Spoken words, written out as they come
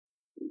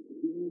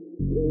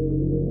Это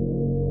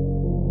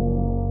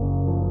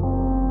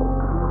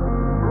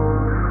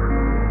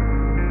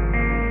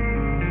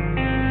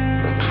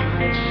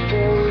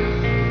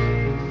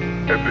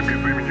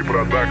безимени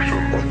продакшн.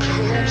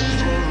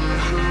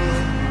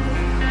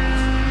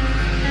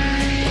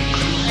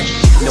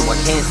 No, I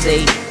can't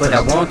say, but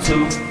I want to.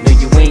 No,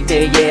 you ain't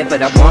there yet,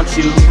 but I want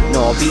you.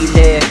 No, I'll be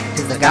there,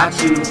 cause I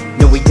got you.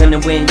 No, we gonna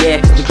win,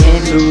 yeah, cause we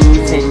can't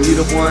lose. And you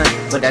the one,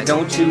 but I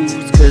don't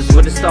choose. Cause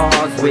we're the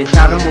stars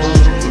without a moon.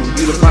 And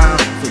you the bomb,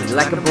 so you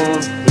like a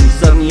boom. And you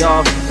suck me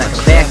off like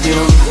a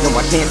vacuum. No,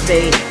 I can't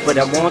stay, but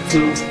I want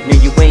to. No,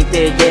 you ain't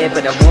there yet,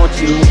 but I want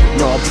you.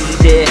 No, I'll be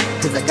there,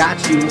 cause I got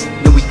you.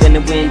 No, we gonna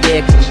win,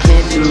 yeah, cause we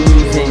can't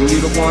lose. And you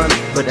the one,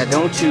 but I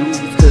don't choose.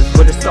 Cause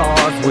we're the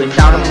stars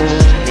without a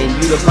moon. And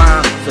you the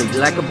bomb, so you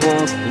like a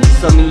boom. And you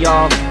suck me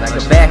off like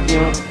a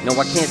vacuum. No,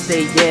 I can't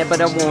stay, yeah,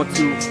 but I want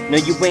to. No,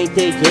 you ain't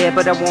there, yeah,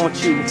 but I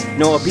want you.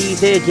 No, I'll be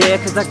there, yeah,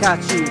 cause I got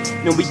you.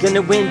 No, we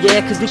gonna win,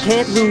 yeah, cause we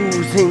can't lose.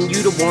 And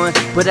you the one,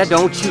 but I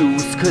don't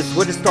choose. Cause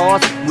we're the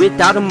stars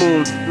without a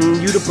moon.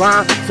 And you the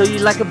bomb, so you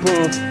like a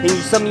boom. And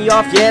you suck me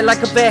off, yeah,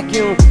 like a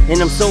vacuum.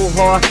 And I'm so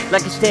hard,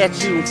 like a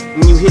statue.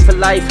 And you hit for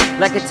life,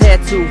 like a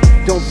tattoo.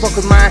 Don't fuck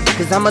with mine,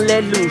 cause I'ma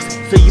let loose.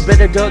 So you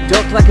better duck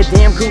like a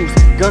damn goose.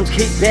 Guns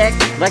kick back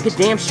like a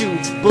damn shoe.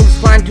 Bullets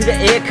flying through the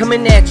air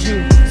coming at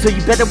you. So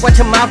you better watch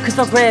your mouth, cause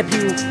I'll grab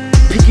you.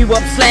 Pick you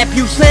up, slap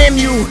you, slam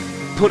you.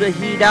 Put a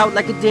heat out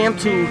like a damn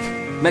tooth.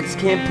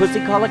 Mexican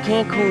pussy call her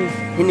Cancun.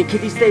 And the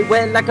kitty stay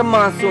wet like a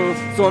monsoon.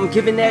 So I'm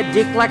giving that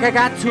dick like I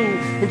got two.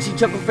 And she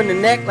chuckle from the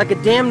neck like a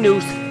damn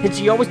noose. And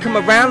she always come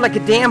around like a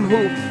damn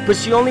hoop. But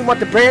she only want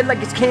the bread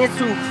like it's canned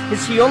soup. And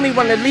she only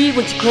wanna leave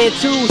when she can't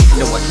choose.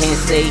 No, I can't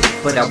stay,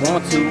 but I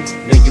want to.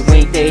 No, you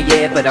ain't there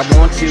yet, but I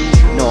want you.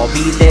 No, I'll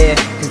be there,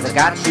 cause I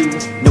got you.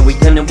 No, we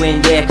gonna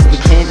win, yeah, cause we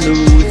can't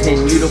lose.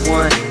 And you the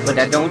one, but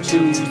I don't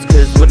choose.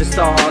 Cause we're the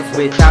stars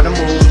without a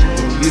moon.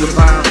 And you the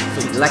bomb,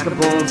 so you like a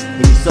boom.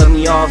 And you suck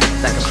me off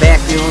like a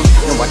vacuum.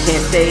 No, I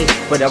can't stay,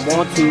 but I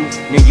want to.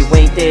 No, you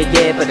ain't there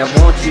yet, but I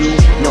want you.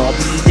 No, I'll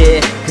be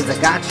there, cause I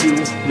got you.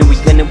 No, we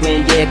gonna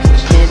win, yeah, cause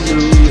we can't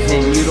lose.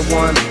 And you the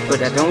one,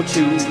 but I don't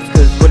choose.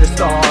 Cause we're the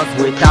stars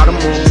without a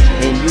moon.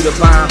 And you the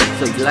bomb,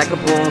 so you like a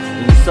boom.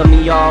 And you suck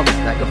me off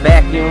like a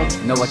vacuum.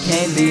 No, I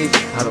can't live,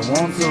 I don't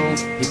want to.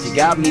 If you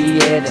got me,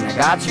 yeah, then I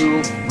got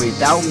you.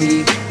 Without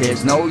me,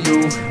 there's no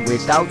you.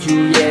 Without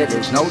you, yeah,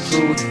 there's no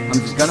truth. I'm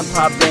just gonna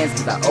pop bands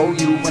cause I owe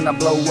you. When I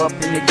blow up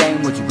in the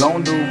game, what you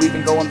gon' do? We've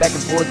been going back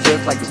and forth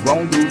just like a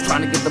grown dude.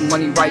 Trying to get the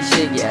money right,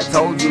 shit, yeah, I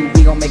told you.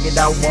 We gon' make it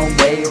out one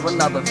way or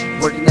another.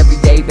 Working every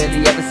day,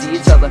 barely ever see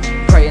each other.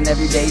 Praying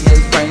every day,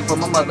 just praying for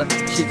my mother.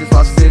 She just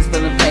lost sis,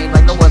 feeling pain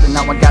like no other.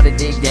 Now I gotta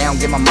dig down,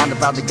 get my mind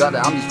up out the gutter.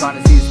 I'm just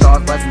trying to see the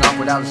stars blasting off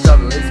without a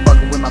shuttle. It's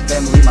fucking with my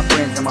family, my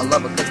friends, and my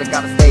lover. Cause I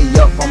gotta stay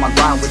up on my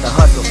grind with the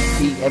hustle.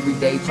 Eat every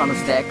day, trying to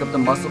stack up the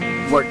muscle.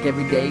 Work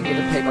every day, get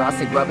a paper, I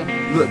say grubbing.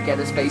 Look at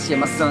his face, yeah,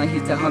 my son,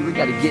 he's too hungry.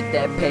 Gotta get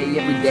that pay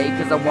every day,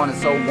 cause I want it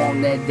so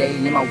on that day.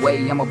 In my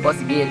way, I'ma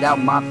bust it, get out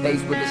my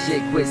face with the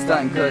shit, quit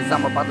stunting. Cause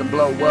I'm about to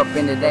blow up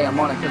in the day, I'm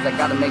on it. Cause I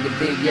gotta make it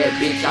big, yeah,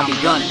 bitch, I be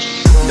gunning.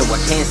 No, I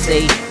can't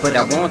stay, but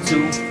I want to.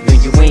 No,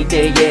 you ain't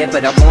there yet,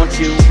 but I want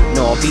you.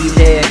 No, I'll be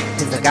there,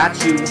 cause I got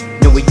you.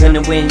 No, we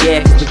gonna win,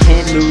 yeah, cause we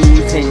can't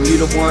lose. And you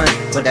the one,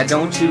 but I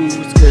don't choose.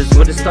 Cause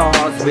we're the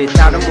stars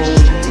without a moon.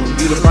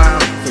 And you the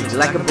bomb, so you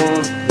like a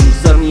boom. And you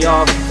suck me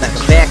off like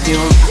a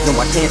vacuum.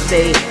 No, I can't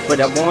stay, but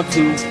I want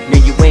to. No,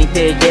 you ain't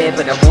there yet,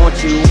 but I want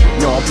you.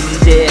 No, I'll be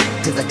there,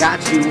 cause I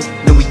got you.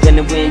 No, we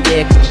gonna win,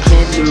 yeah, cause we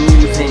can't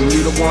lose. And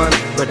you the one,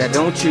 but I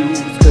don't choose.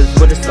 Cause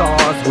we're the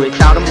stars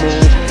without a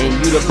moon. And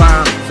you the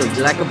bomb, so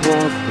you like a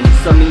boom. And you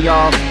suck me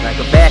off like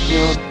a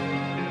vacuum.